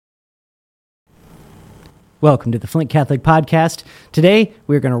Welcome to the Flint Catholic Podcast. Today,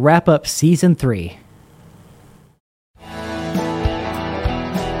 we're going to wrap up Season 3.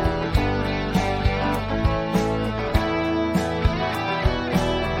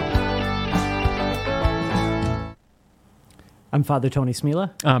 I'm Father Tony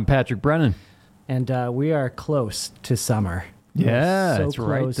Smila. I'm Patrick Brennan. And we are close to summer. Yeah, so it's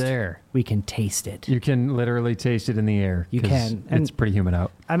right close, there. We can taste it. You can literally taste it in the air. You can. It's pretty humid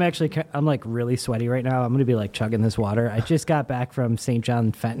out. I'm like really sweaty right now. I'm going to be like chugging this water. I just got back from St.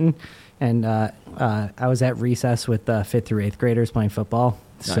 John Fenton, and I was at recess with 5th through 8th graders playing football.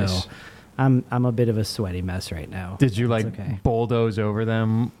 Nice. So I'm a bit of a sweaty mess right now. Did you okay. bulldoze over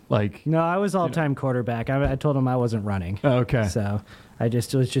them? No, I was all-time quarterback. I told them I wasn't running. Oh, okay. So I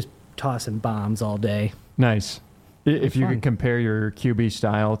was just tossing bombs all day. Nice. If you fun. could compare your QB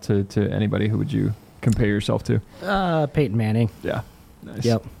style to anybody, who would you compare yourself to? Peyton Manning. Yeah. Nice.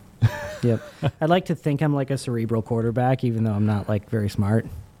 Yep. I'd like to think I'm like a cerebral quarterback, even though I'm not like very smart.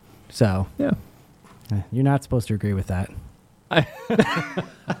 So yeah, you're not supposed to agree with that.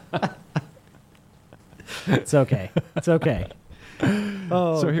 It's okay. It's okay.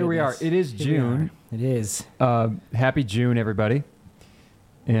 Oh, so here we are. It is June. It is. Happy June, everybody.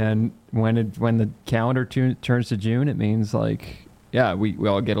 And when the calendar turns to June, it means we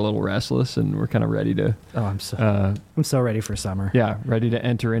all get a little restless and we're kind of ready to. Oh, I'm so ready for summer. Yeah, ready to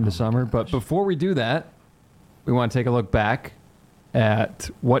enter into summer. But before we do that, we want to take a look back at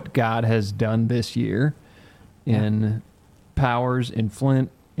what God has done this year in Powers, in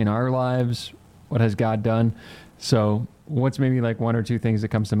Flint, in our lives. What has God done? So what's maybe like one or two things that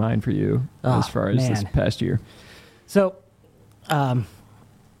comes to mind for you as far as this past year? So,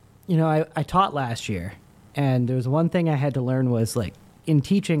 I taught last year, and there was one thing I had to learn was like in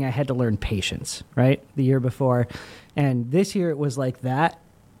teaching, I had to learn patience, right? The year before. And this year it was like that,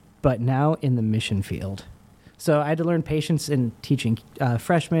 but now in the mission field. So I had to learn patience in teaching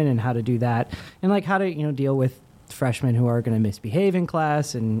freshmen and how to do that, and like how to, deal with freshmen who are going to misbehave in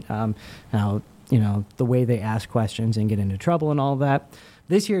class, and how, the way they ask questions and get into trouble and all of that.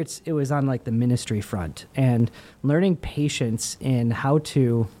 This year it was on like the ministry front and learning patience in how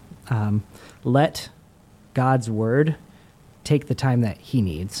to let God's word take the time that he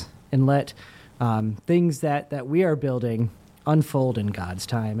needs, and let things that we are building unfold in God's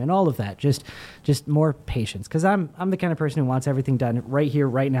time, and all of that. Just more patience, because I'm the kind of person who wants everything done right here,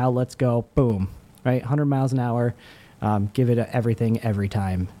 right now. Let's go, boom, right, 100 miles an hour, give it everything every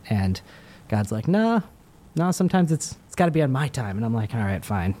time. And God's like, no, sometimes it's got to be on my time. And I'm like, all right,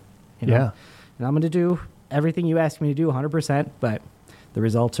 fine, Yeah, and I'm going to do everything you ask me to do 100%, but the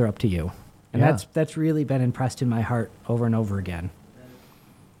results are up to you. And that's really been impressed in my heart over and over again.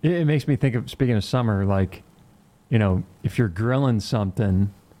 It makes me think of, speaking of summer, if you're grilling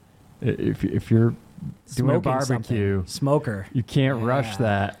something, if you're doing a barbecue, smoker, you can't rush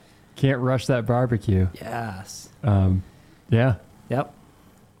that. Can't rush that barbecue. Yes. Yeah. Yep.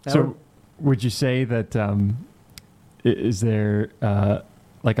 Would you say that is there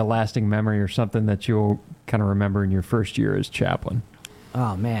like a lasting memory or something that you'll kind of remember in your first year as chaplain?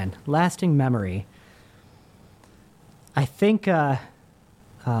 Oh, man. Lasting memory. I think, there's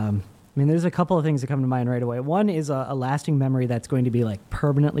a couple of things that come to mind right away. One is a lasting memory that's going to be like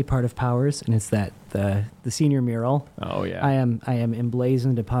permanently part of Powers, and it's that the senior mural. Oh, yeah. I am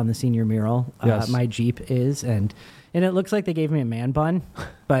emblazoned upon the senior mural. Yes. My Jeep is, and it looks like they gave me a man bun,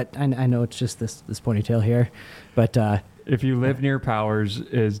 but I know it's just this ponytail here. But if you live near Powers,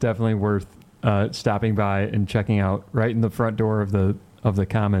 it's definitely worth stopping by and checking out right in the front door of the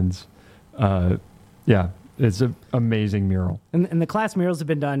Commons. It's an amazing mural. And the class murals have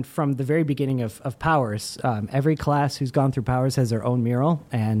been done from the very beginning of Powers. Every class who's gone through Powers has their own mural,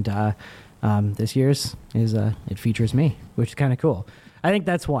 and this year's it features me, which is kind of cool. I think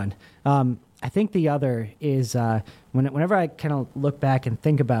that's one. I think the other is whenever I kind of look back and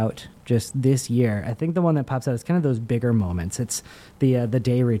think about just this year, I think the one that pops out is kind of those bigger moments. It's the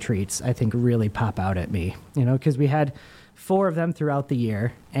day retreats, I think, really pop out at me, because we had 4 of them throughout the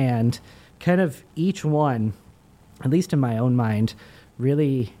year, and kind of each one, at least in my own mind,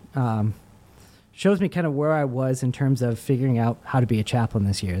 really shows me kind of where I was in terms of figuring out how to be a chaplain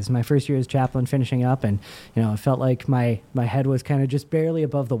this year. This is my first year as chaplain, finishing up, and it felt like my head was kind of just barely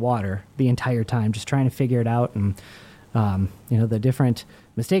above the water the entire time, just trying to figure it out, and the different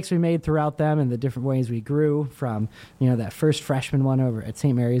mistakes we made throughout them, and the different ways we grew from that first freshman one over at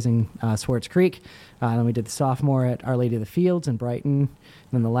St. Mary's in Swartz Creek. Then we did the sophomore at Our Lady of the Fields in Brighton, and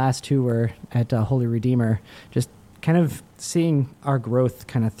then the last 2 were at Holy Redeemer. Just kind of seeing our growth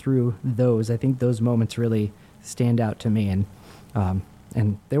kind of through those. I think those moments really stand out to me, and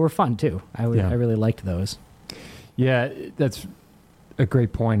they were fun too. I really liked those. Yeah, that's a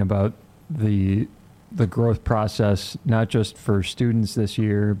great point about the growth process, not just for students this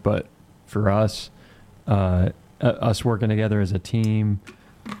year, but for us, us working together as a team,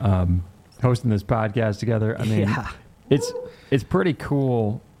 hosting this podcast together. I mean, it's pretty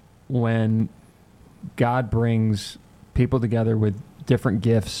cool when God brings people together with different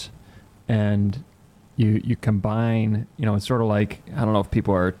gifts, and you combine. You know, it's sort of like, I don't know if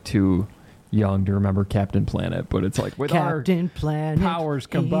people are too young to remember Captain Planet, but it's like with Captain Planet, powers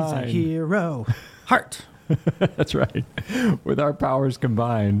combined, he's a hero. Heart. That's right. With our powers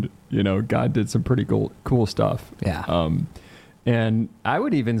combined, you know, God did some pretty cool stuff. Yeah. And I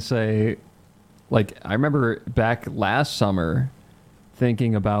would even say, like, I remember back last summer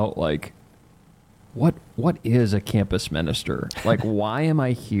thinking about, like, what is a campus minister? Like, why am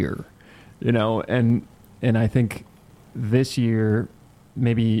I here? You know, and I think this year,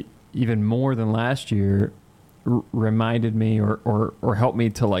 maybe even more than last year, reminded me or helped me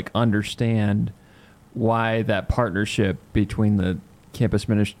to, like, understand why that partnership between the campus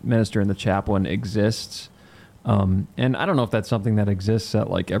minister and the chaplain exists. And I don't know if that's something that exists at,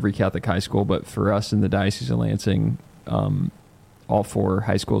 like, every Catholic high school, but for us in the Diocese of Lansing, all 4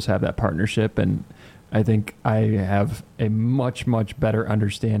 high schools have that partnership, and I think I have a much, much better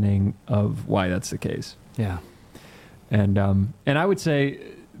understanding of why that's the case. Yeah. And I would say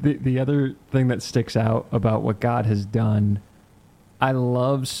the other thing that sticks out about what God has done, I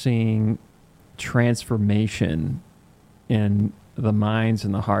love seeing transformation in the minds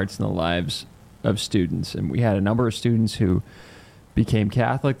and the hearts and the lives of students. And we had a number of students who became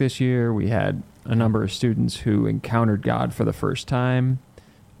Catholic this year. We had a number of students who encountered God for the first time.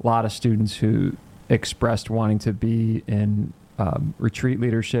 A lot of students who expressed wanting to be in retreat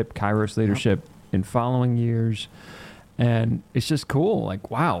leadership, Kairos leadership in following years. And it's just cool.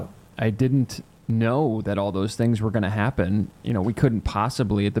 Like, wow, I didn't know that all those things were going to happen. You know, we couldn't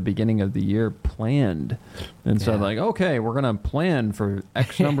possibly at the beginning of the year planned. And so like, okay, we're going to plan for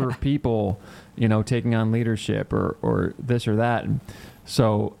X number of people, you know, taking on leadership or this or that. And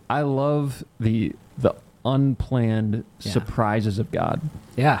so I love the unplanned surprises of God.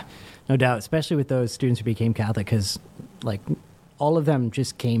 Yeah, no doubt, especially with those students who became Catholic, because, like, all of them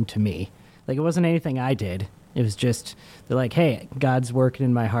just came to me. Like, it wasn't anything I did. It was just, they're like, hey, God's working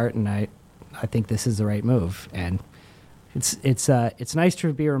in my heart, and I think this is the right move. And it's nice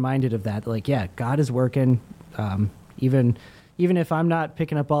to be reminded of that. Like, yeah, God is working, even if I'm not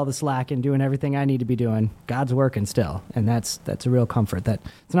picking up all the slack and doing everything I need to be doing, God's working still. And that's a real comfort, that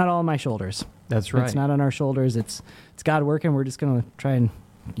it's not all on my shoulders. That's right. It's not on our shoulders. It's God working. We're just going to try and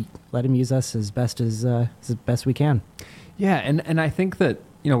let him use us as best we can. Yeah. And I think that,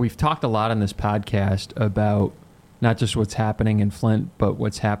 you know, we've talked a lot on this podcast about not just what's happening in Flint, but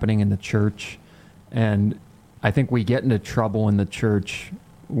what's happening in the church. And I think we get into trouble in the church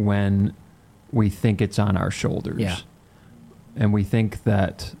when we think it's on our shoulders. Yeah. And we think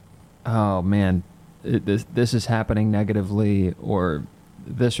that, oh man, this is happening negatively, or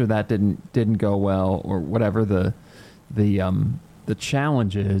this or that didn't go well, or whatever the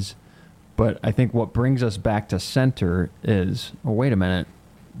challenge is. But I think what brings us back to center is, oh, wait a minute,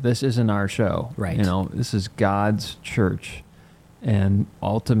 this isn't our show. Right. You know, this is God's church. And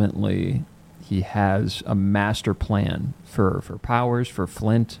ultimately, he has a master plan for Powers, for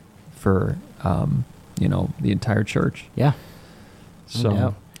Flint, for, you know, the entire church. Yeah. So,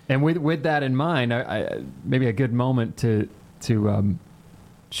 no. And with that in mind, I maybe a good moment to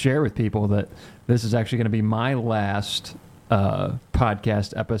share with people that this is actually going to be my last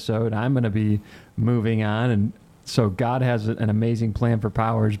podcast episode. I'm going to be moving on, and so God has an amazing plan for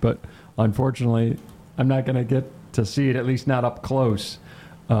Powers, but unfortunately, I'm not going to get to see it, at least not up close,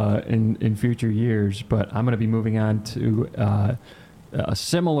 in future years. But I'm going to be moving on to a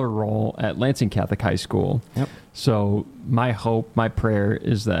similar role at Lansing Catholic High School. Yep. So my hope, my prayer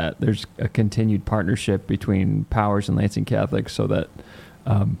is that there's a continued partnership between Powers and Lansing Catholic, so that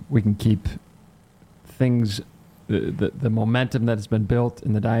we can keep things, the momentum that has been built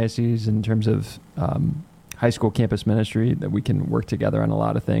in the diocese in terms of high school campus ministry, that we can work together on a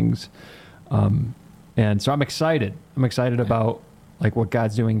lot of things. And so I'm excited. I'm excited about, like, what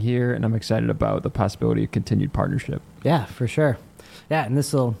God's doing here, and I'm excited about the possibility of continued partnership. Yeah, for sure. Yeah, and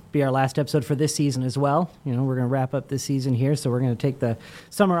this will be our last episode for this season as well. You know, we're going to wrap up this season here, so we're going to take the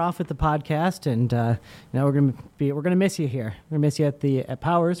summer off with the podcast, and you know, we're going to miss you here. We're going to miss you at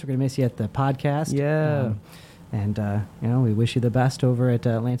Powers. We're going to miss you at the podcast. Yeah. And you know, we wish you the best over at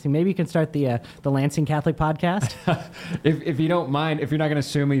Lansing. Maybe you can start the Lansing Catholic podcast. if you don't mind, if you're not going to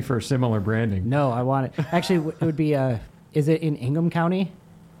sue me for similar branding. No, I want it. Actually, it would be. Is it in Ingham County?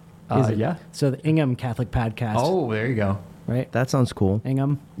 Is it? Yeah. So the Ingham Catholic Podcast. Oh, there you go. Right? That sounds cool.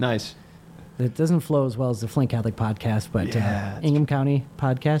 Ingham. Nice. It doesn't flow as well as the Flint Catholic Podcast, but Yeah, Ingham County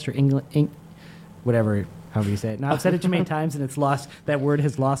Podcast or whatever, however you say it. Now, I've said it too many times, and it's lost. That word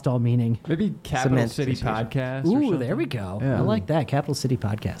has lost all meaning. Maybe Capital City Semantication. Podcast. or Ooh, something. there we go. Yeah. I like that. Capital City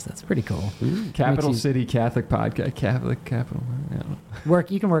Podcast. That's pretty cool. Capital Makes you- City Catholic Podcast. Catholic Capital. Yeah.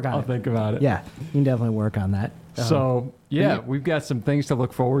 You can work on I'll it. think about it. Yeah, you can definitely work on that. So we've got some things to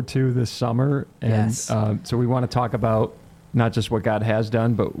look forward to this summer, and Yes. so we want to talk about not just what God has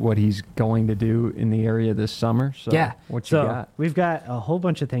done, but what He's going to do in the area this summer. So Yeah. what you So got? we've got a whole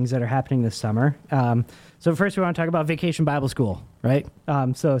bunch of things that are happening this summer. So first, we want to talk about Vacation Bible School, right?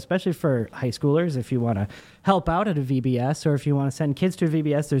 So especially for high schoolers, if you want to help out at a VBS or if you want to send kids to a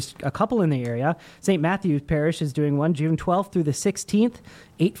VBS, there's a couple in the area. St. Matthew's Parish is doing one June 12th through the 16th,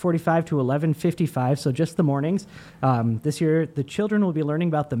 8:45 to 11:55, so just the mornings. This year, the children will be learning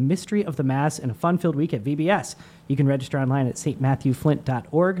about the mystery of the Mass in a fun-filled week at VBS. You can register online at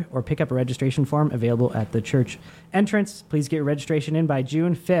stmatthewflint.org or pick up a registration form available at the church entrance. Please get your registration in by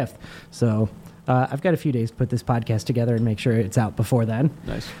June 5th. So I've got a few days to put this podcast together and make sure it's out before then.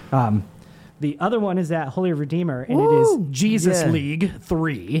 Nice. The other one is at Holy Redeemer, and Woo! it is Jesus Yeah. League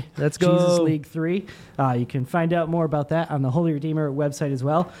 3. Let's go. Jesus League 3. You can find out more about that on the Holy Redeemer website as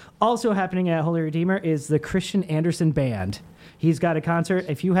well. Also happening at Holy Redeemer is the Christian Anderson Band. He's got a concert.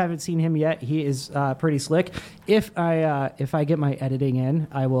 If you haven't seen him yet, he is pretty slick. If I get my editing in,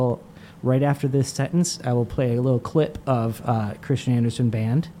 I will, right after this sentence, I will play a little clip of Christian Anderson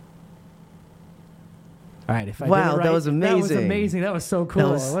Band. All right, if I did Wow, it right, that was That was amazing. amazing. That was so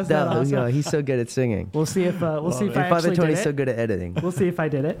cool. Wasn't that awesome? yeah, he's so good at singing. We'll see if I Father actually Tony's did so it. good at editing. We'll see if I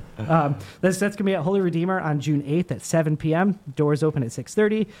did it. That's going to be at Holy Redeemer on June 8th at 7 p.m. Doors open at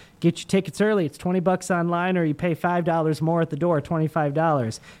 6:30. Get your tickets early. It's $20 online, or you pay $5 more at the door,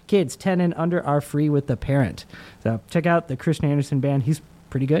 $25. Kids 10 and under are free with the parent. So check out the Christian Anderson Band. He's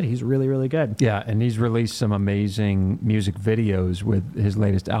pretty good. He's really, really good. Yeah, and he's released some amazing music videos with his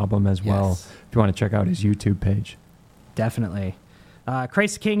latest album as well. Yes. If you want to check out his YouTube page. Definitely.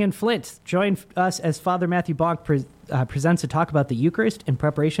 Christ the King in Flint. Join us as Father Matthew Bonk presents a talk about the Eucharist in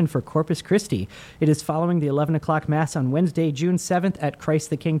preparation for Corpus Christi. It is following the 11 o'clock Mass on Wednesday, June 7th at Christ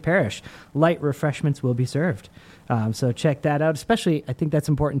the King Parish. Light refreshments will be served. So check that out. Especially, I think that's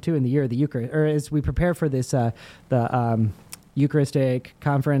important too in the year of the Eucharist, or as we prepare for this, the Eucharistic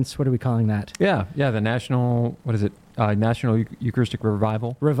Conference. What are we calling that? Yeah, the National, what is it? National Eucharistic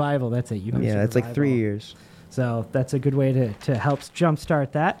Revival. Revival. That's it. Eucharistic Yeah, it's like 3 Revival. years. So that's a good way to help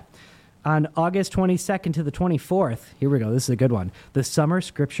jumpstart that. On August 22nd to the 24th, here we go, this is a good one, the Summer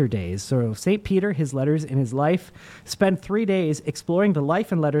Scripture Days. So St. Peter, his letters and his life. Spend 3 days exploring the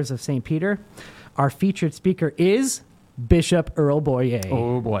life and letters of St. Peter. Our featured speaker is Bishop Earl Boyer.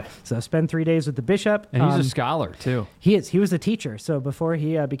 Oh, boy. So spend 3 days with the bishop. And he's a scholar, too. He is. He was a teacher. So before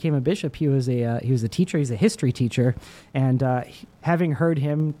he became a bishop, he was a teacher. He's a history teacher. And having heard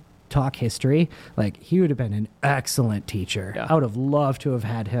him talk history, like, he would have been an excellent teacher. Yeah. I would have loved to have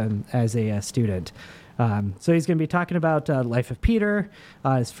had him as a student. So he's going to be talking about life of Peter,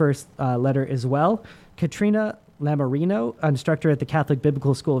 his first letter as well. Katrina Lamorino, instructor at the Catholic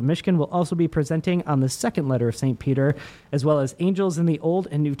Biblical School of Michigan, will also be presenting on the second letter of St. Peter, as well as angels in the Old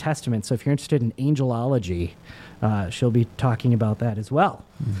and New Testament. So if you're interested in angelology, she'll be talking about that as well.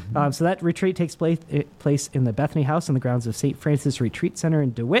 Mm-hmm. So that retreat takes place in the Bethany House on the grounds of St. Francis Retreat Center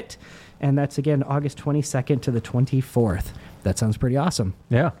in DeWitt, and that's again August 22nd to the 24th. That sounds pretty awesome.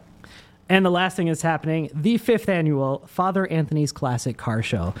 Yeah. And the last thing that's happening, the 5th annual Father Anthony's Classic Car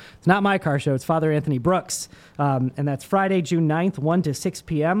Show. It's not my car show, it's Father Anthony Brooks. And that's Friday, June 9th, 1 to 6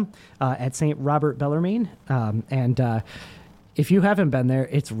 p.m. At St. Robert Bellarmine. If you haven't been there,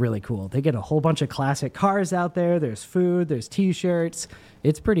 it's really cool. They get a whole bunch of classic cars out there. There's food, there's T-shirts.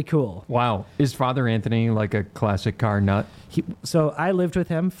 It's pretty cool. Wow. Is Father Anthony like a classic car nut? So I lived with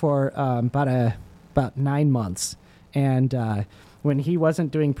him for about 9 months. And when he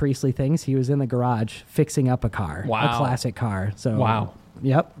wasn't doing priestly things, he was in the garage fixing up a car, Wow. a classic car. So Wow.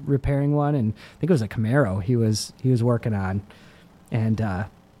 Yep, repairing one, and I think it was a Camaro he was working on, and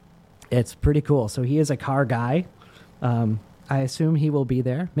it's pretty cool. So he is a car guy. I assume he will be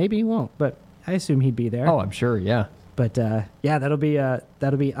there. Maybe he won't, but I assume he'd be there. Oh, I'm sure, yeah. But yeah, that'll be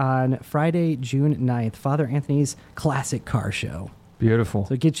on Friday, June 9th, Father Anthony's Classic Car Show. Beautiful.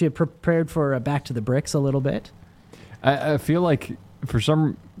 So get you prepared for Back to the Bricks a little bit. I feel like for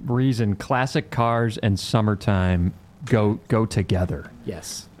some reason, classic cars and summertime go together.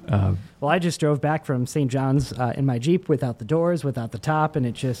 Yes. Well, I just drove back from St. John's in my Jeep without the doors, without the top, and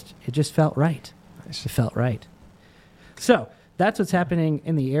it just felt right. It felt right. So that's what's happening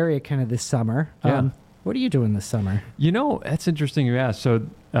in the area kind of this summer. Yeah. What are you doing this summer? You know, that's interesting you asked. So,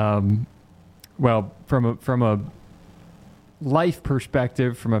 well, from a life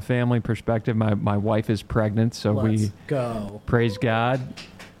perspective, from a family perspective, my wife is pregnant, so Let's go. praise God.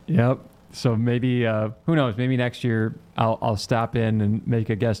 Yep. So maybe who knows? Maybe next year I'll stop in and make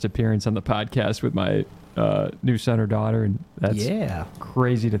a guest appearance on the podcast with my new son or daughter, and that's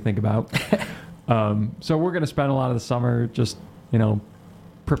crazy to think about. So we're gonna spend a lot of the summer just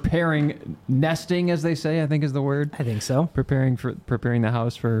preparing, nesting, as they say, I think is the word. I think so. Preparing the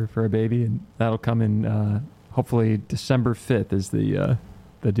house for a baby, and that'll come in hopefully December 5th is the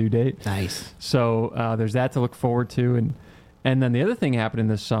due date. Nice. So there's that to look forward to, and then the other thing happening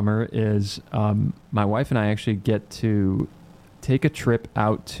this summer is my wife and I actually get to take a trip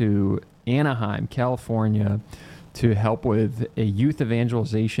out to Anaheim, California, to help with a youth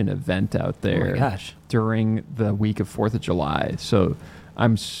evangelization event out there. Oh my gosh. During the week of 4th of July. So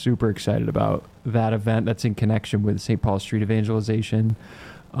I'm super excited about that event. That's in connection with St. Paul Street Evangelization.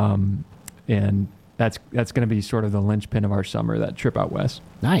 And that's going to be sort of the linchpin of our summer, that trip out west.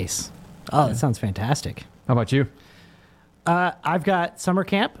 Nice. Oh, that sounds fantastic. How about you? I've got summer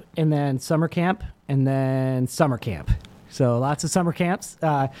camp, and then summer camp, and then summer camp. So lots of summer camps.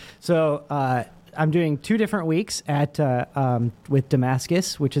 I'm doing 2 different weeks at with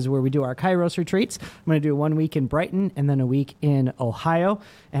Damascus, which is where we do our Kairos retreats. I'm going to do 1 week in Brighton and then a week in Ohio.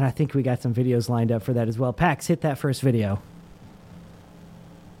 And I think we got some videos lined up for that as well. Pax, hit that first video.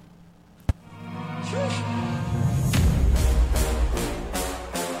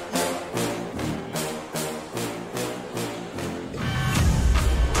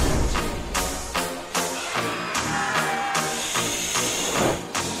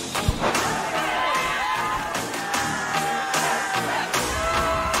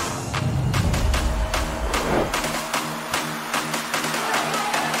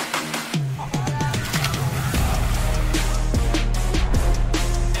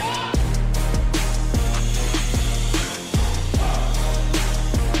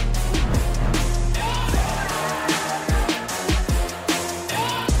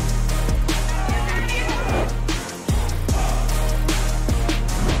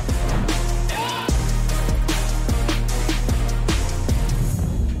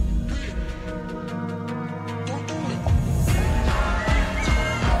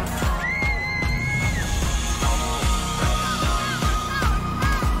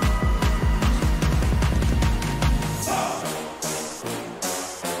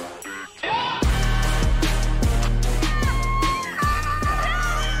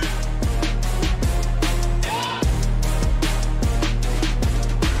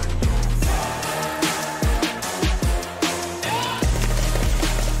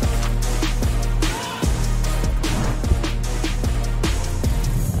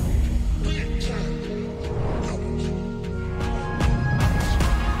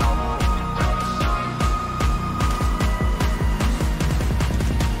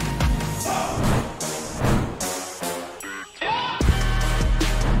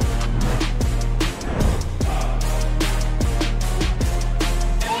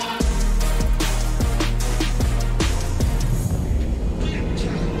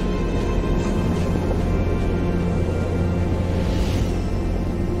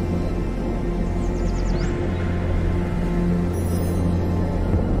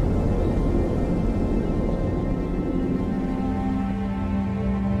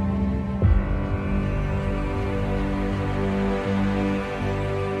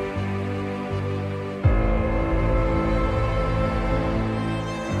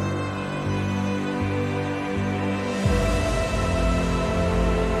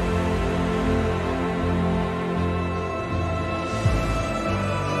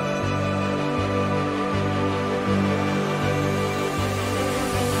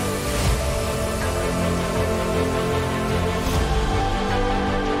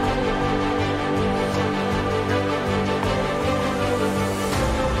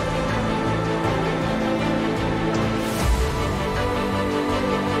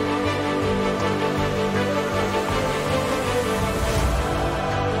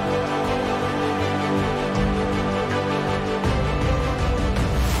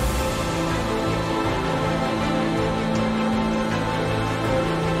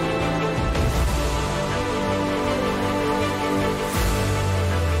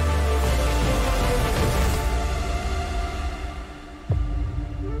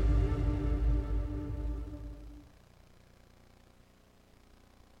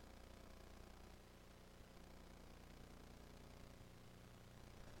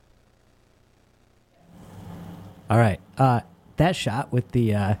 All right. that shot with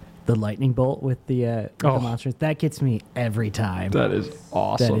the lightning bolt with the monsters, that gets me every time. That is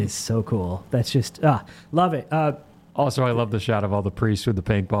awesome. That is so cool. That's just love it. Also, I love the shot of all the priests with the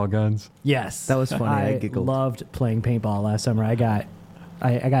paintball guns. Yes, that was funny. I giggled. Loved playing paintball last summer. I got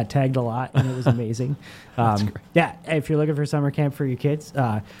tagged a lot, and it was amazing. Yeah, if you're looking for summer camp for your kids,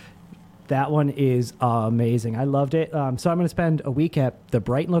 that one is amazing. I loved it. So I'm going to spend a week at the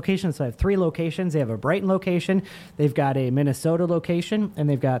Brighton location. So I have 3 locations. They have a Brighton location, they've got a Minnesota location, and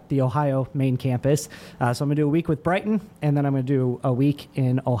they've got the Ohio main campus. So I'm going to do a week with Brighton, and then I'm going to do a week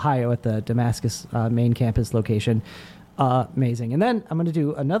in Ohio at the Damascus main campus location. Amazing. And then I'm going to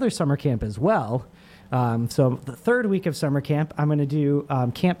do another summer camp as well. So the 3rd week of summer camp, I'm going to do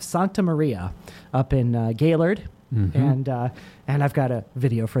Camp Santa Maria up in Gaylord. Mm-hmm. And I've got a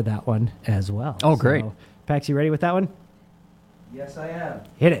video for that one as well. Oh, great. So, Pax, you ready with that one? Yes, I am.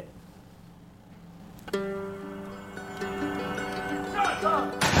 Hit it.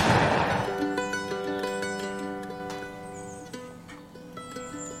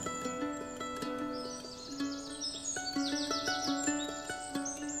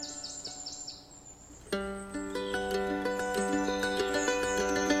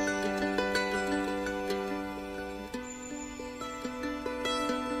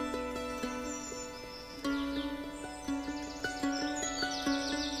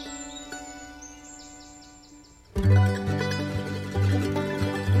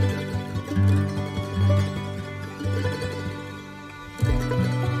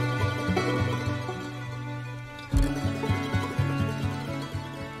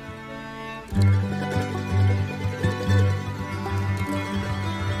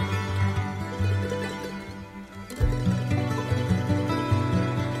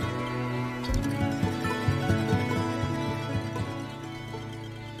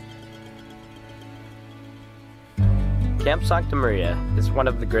 Camp Santa Maria is one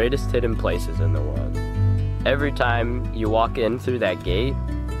of the greatest hidden places in the world. Every time you walk in through that gate,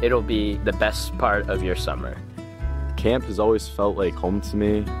 it'll be the best part of your summer. Camp has always felt like home to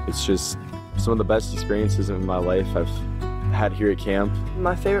me. It's just some of the best experiences in my life I've had here at camp.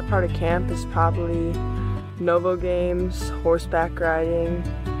 My favorite part of camp is probably Novo games, horseback riding,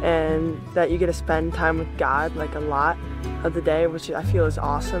 and that you get to spend time with God like a lot of the day, which I feel is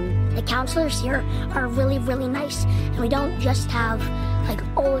awesome. The counselors here are really, really nice, and we don't just have like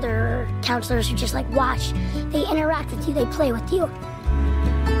older counselors who just like watch. They interact with you, they play with you.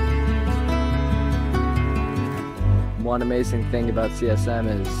 One amazing thing about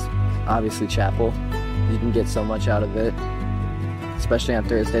CSM is obviously chapel. You can get so much out of it, especially on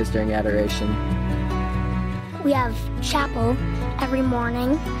Thursdays during adoration. We have chapel every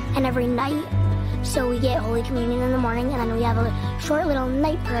morning and every night. So we get Holy Communion in the morning, and then we have a short little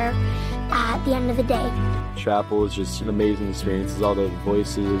night prayer at the end of the day. Chapel is just an amazing experience. It's all the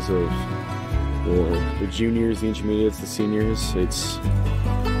voices of the juniors, the intermediates, the seniors. It's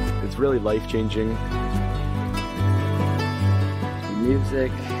really life-changing.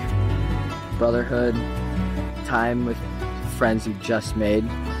 Music, brotherhood, time with friends you just made.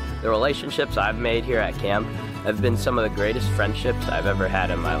 The relationships I've made here at camp have been some of the greatest friendships I've ever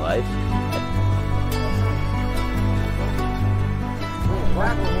had in my life.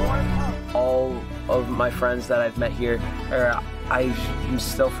 All of my friends that I've met here, I'm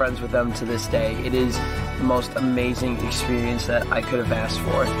still friends with them to this day. It is the most amazing experience that I could have asked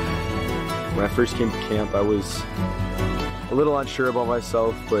for. When I first came to camp, I was a little unsure about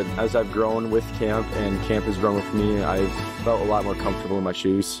myself, but as I've grown with camp and camp has grown with me, I've felt a lot more comfortable in my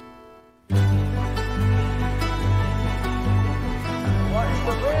shoes.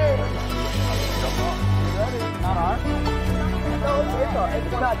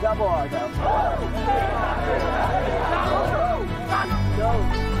 It's not double R though. Go.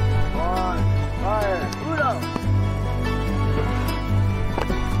 On. Fire. Uno.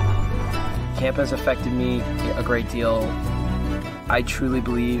 Camp has affected me a great deal. I truly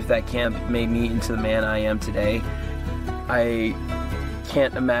believe that camp made me into the man I am today. I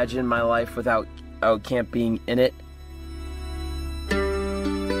can't imagine my life without camp being in it.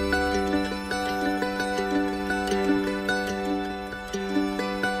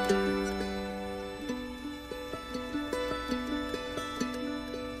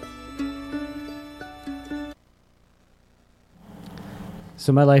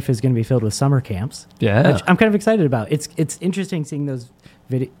 So my life is going to be filled with summer camps. Yeah. Which I'm kind of excited about. It's interesting seeing those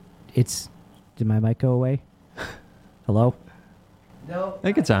videos. Did my mic go away? Hello? No. I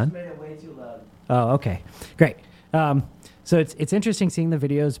think it's on. Just made it way too loud. Oh, okay. Great. So it's interesting seeing the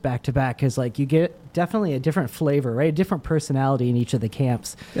videos back to back because like you get definitely a different flavor, right? A different personality in each of the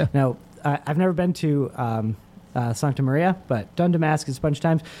camps. Yeah. Now, I've never been to Sancta Maria, but done Damascus a bunch of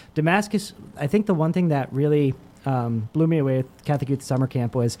times. Damascus, I think the one thing that really blew me away with Catholic Youth Summer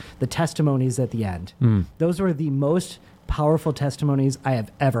Camp was the testimonies at the end. Those were the most powerful testimonies I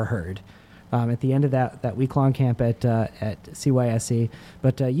have ever heard at the end of that week-long camp at CYSC.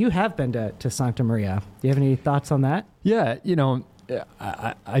 But you have been to Sancta Maria. Do you have any thoughts on that? Yeah,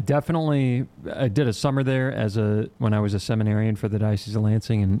 I definitely I did a summer there when I was a seminarian for the Diocese of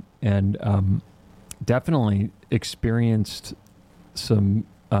Lansing, and definitely experienced some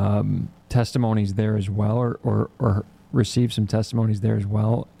testimonies there as well, or received some testimonies there as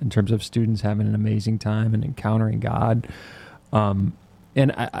well in terms of students having an amazing time and encountering God. And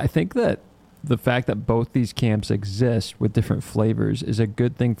I think that the fact that both these camps exist with different flavors is a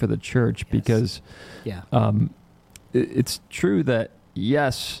good thing for the church, because it's true that,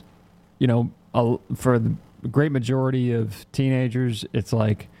 yes, for the great majority of teenagers, it's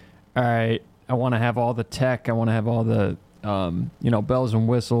like, all right, I want to have all the tech, I want to have all the bells and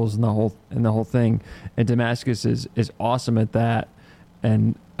whistles and the whole thing. And Damascus is awesome at that,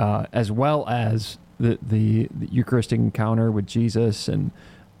 and as well as the Eucharistic encounter with Jesus. And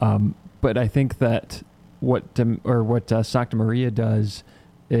but I think that what Sancta Maria does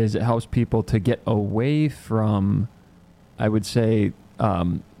is it helps people to get away from, I would say,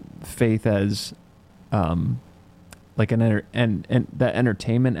 faith as like and that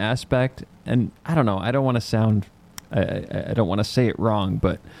entertainment aspect. And I don't know, I don't want to sound, I don't want to say it wrong,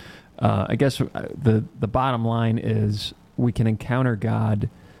 but I guess the bottom line is we can encounter God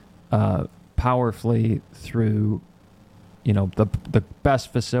powerfully through the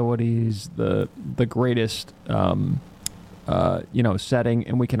best facilities, the greatest setting,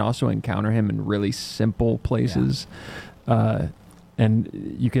 and we can also encounter him in really simple places.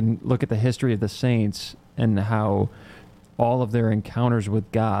 And you can look at the history of the saints and how all of their encounters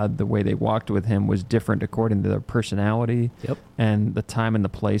with God, the way they walked with him, was different according to their personality and the time and the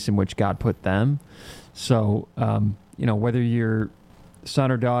place in which God put them. So, whether your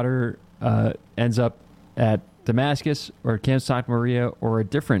son or daughter ends up at Damascus or Camp Sancta Maria or a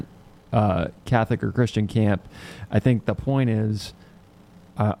different Catholic or Christian camp, I think the point is,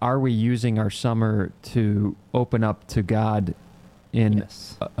 are we using our summer to open up to God in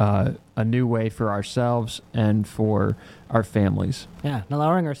a new way for ourselves and for our families? Yeah, and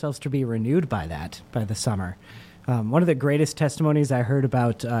allowing ourselves to be renewed by the summer. One of the greatest testimonies I heard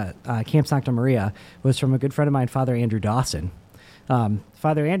about Camp Sancta Maria was from a good friend of mine, Father Andrew Dawson.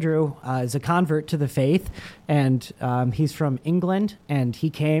 Father Andrew is a convert to the faith, and he's from England, and he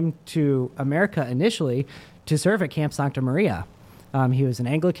came to America initially to serve at Camp Sancta Maria. He was an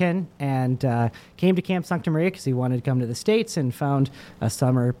Anglican and came to Camp Sancta Maria because he wanted to come to the States, and found a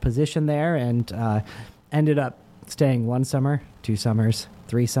summer position there, and ended up staying 1 summer, 2 summers,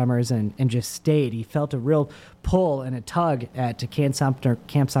 3 summers, and just stayed. He felt a real pull and a tug to Camp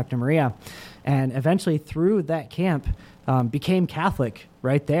Sancta Maria, and eventually through that camp became Catholic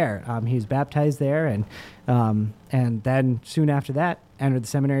right there. He was baptized there, and then soon after that entered the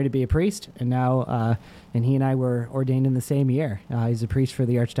seminary to be a priest, and now and he and I were ordained in the same year. He's a priest for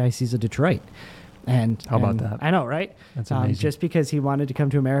the Archdiocese of Detroit. And how about that? I know, right? That's amazing. Just because he wanted to come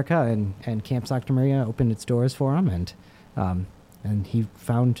to America, and Camp Sancta Maria opened its doors for him, and he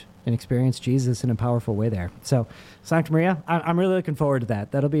found and experienced Jesus in a powerful way there. So Sancta Maria, I'm really looking forward to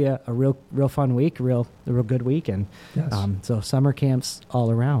that. That'll be a real fun week, a real good week, and so summer camps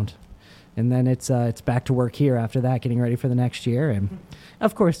all around. And then it's back to work here after that, getting ready for the next year, and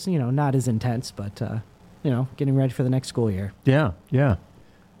of course, not as intense, but getting ready for the next school year. Yeah.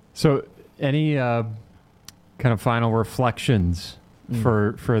 So, any kind of final reflections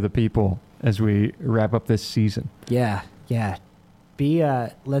for the people as we wrap up this season? Yeah.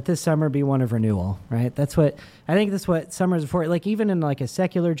 Let this summer be one of renewal, right? That's what summer is for. Like, even in like a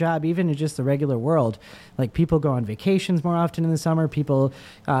secular job, even in just the regular world, like, people go on vacations more often in the summer. People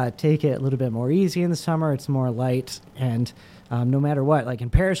take it a little bit more easy in the summer. It's more light, and no matter what, like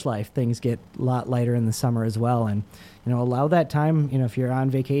in parish life, things get a lot lighter in the summer as well. And allow that time. If you're on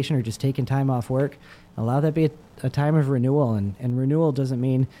vacation or just taking time off work, allow that be a time of renewal. And renewal doesn't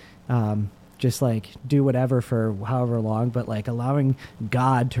mean just like do whatever for however long, but like allowing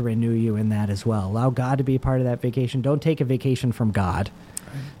God to renew you in that as well. Allow God to be a part of that vacation. Don't take a vacation from God,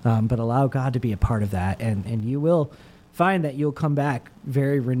 but allow God to be a part of that. And you will find that you'll come back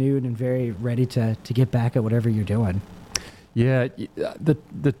very renewed and very ready to get back at whatever you're doing. Yeah,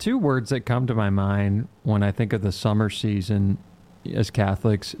 the two words that come to my mind when I think of the summer season as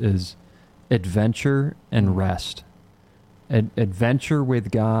Catholics is adventure and rest. Adventure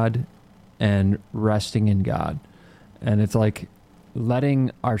with God and resting in God. And it's like,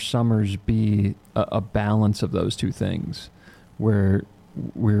 letting our summers be a balance of those two things, where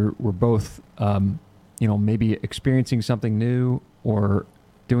we're both, maybe experiencing something new or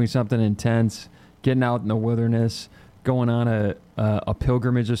doing something intense, getting out in the wilderness, going on a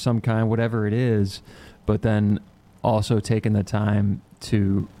pilgrimage of some kind, whatever it is, but then also taking the time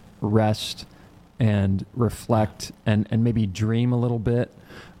to rest and reflect and maybe dream a little bit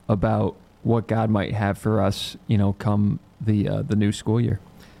about what God might have for us, come the new school year.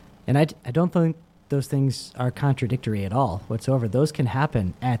 And I don't think those things are contradictory at all whatsoever. Those can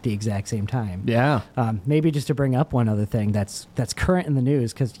happen at the exact same time. Yeah. Maybe just to bring up one other thing that's current in the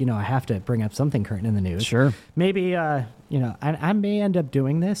news, because, I have to bring up something current in the news. Sure. Maybe, I may end up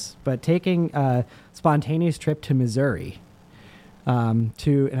doing this, but taking a spontaneous trip to Missouri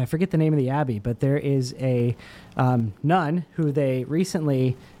and I forget the name of the abbey, but there is a nun who they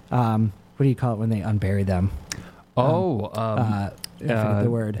recently, what do you call it when they unbury them? I forget the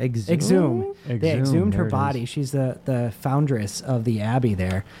word. Exhume. They exhumed her body. She's the foundress of the abbey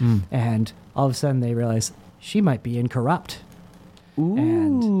there. And all of a sudden they realize she might be incorrupt. Ooh.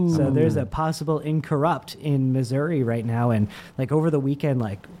 And so there's a possible incorrupt in Missouri right now. And like over the weekend,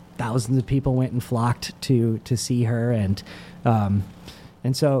 like thousands of people went and flocked to see her. And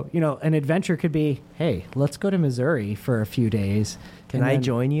so, an adventure could be, hey, let's go to Missouri for a few days. Can I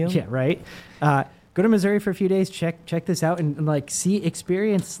join you? Yeah, right. Go to Missouri for a few days, check this out, and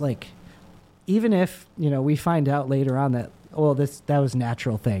experience, even if, we find out later on that, that was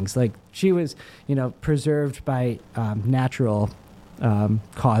natural things. Like, she was, preserved by natural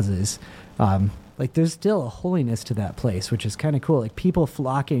causes. There's still a holiness to that place, which is kind of cool. Like, people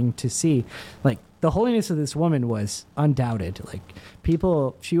flocking to see, the holiness of this woman was undoubted.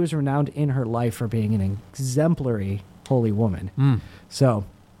 She was renowned in her life for being an exemplary holy woman. So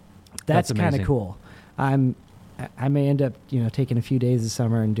that's kind of cool. I may end up, taking a few days this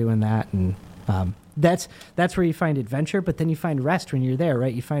summer and doing that. And that's where you find adventure, but then you find rest when you're there,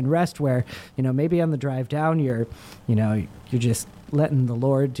 right? You find rest where, maybe on the drive down, you're just letting the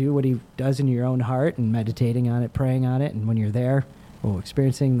Lord do what he does in your own heart and meditating on it, praying on it. And when you're there,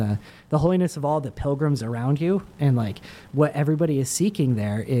 experiencing the holiness of all the pilgrims around you, and what everybody is seeking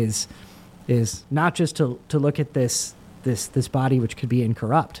there is not just to look at this body, which could be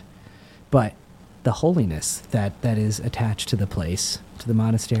incorrupt, but the holiness that is attached to the place, to the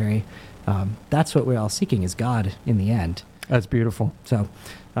monastery. That's what we're all seeking, is God in the end. That's beautiful. So,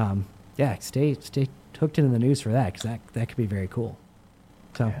 stay hooked into the news for that, because that could be very cool.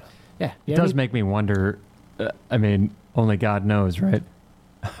 So, yeah. It does make me wonder, only God knows, right?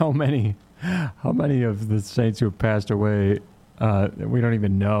 How many of the saints who have passed away, we don't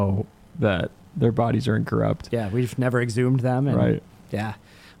even know that their bodies are incorrupt. Yeah, we've never exhumed them. Right. Yeah.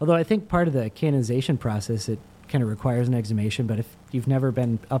 Although I think part of the canonization process, it kind of requires an exhumation, but if you've never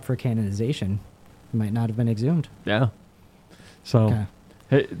been up for canonization, you might not have been exhumed. Yeah. So,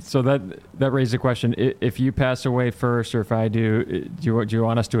 so that raised the question: if you pass away first, or if I do you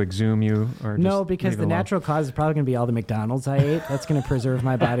want us to exhume you? Or no, because the natural cause is probably going to be all the McDonald's I ate. That's going to preserve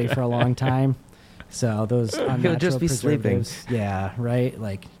my body for a long time. So those unnatural just be sleeping. Yeah, right.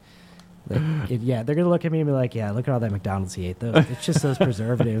 They're going to look at me and be like, yeah, look at all that McDonald's he ate. It's just those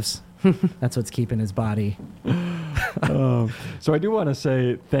preservatives. That's what's keeping his body. So I do want to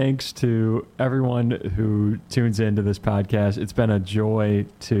say thanks to everyone who tunes into this podcast. It's been a joy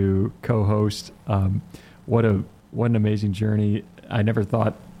to co-host. What an amazing journey. I never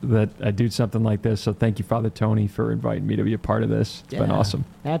thought that I'd do something like this. So thank you, Father Tony, for inviting me to be a part of this. It's been awesome.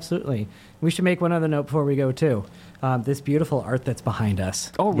 Absolutely. We should make one other note before we go, too. This beautiful art that's behind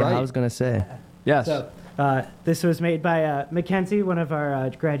us. Oh, right. Yeah, I was going to say. Yes. So, this was made by Mackenzie, one of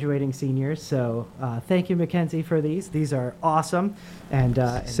our graduating seniors. So thank you, Mackenzie, for these. These are awesome. And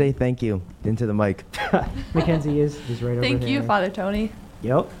say thank you into the mic. Mackenzie is right over there. Thank you, Father Tony.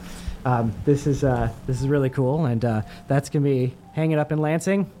 Yep. This is really cool, and that's gonna be hanging up in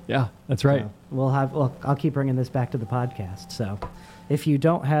Lansing. Yeah, that's right. I'll keep bringing this back to the podcast. So if you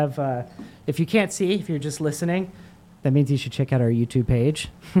don't have, if you can't see, if you're just listening, that means you should check out our YouTube page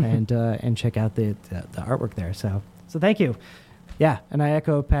and check out the artwork there. So thank you. Yeah, and I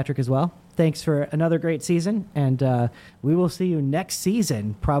echo Patrick as well. Thanks for another great season, and we will see you next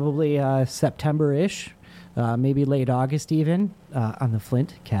season, probably September-ish, maybe late August even, on the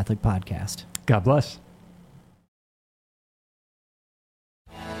Flint Catholic Podcast. God bless.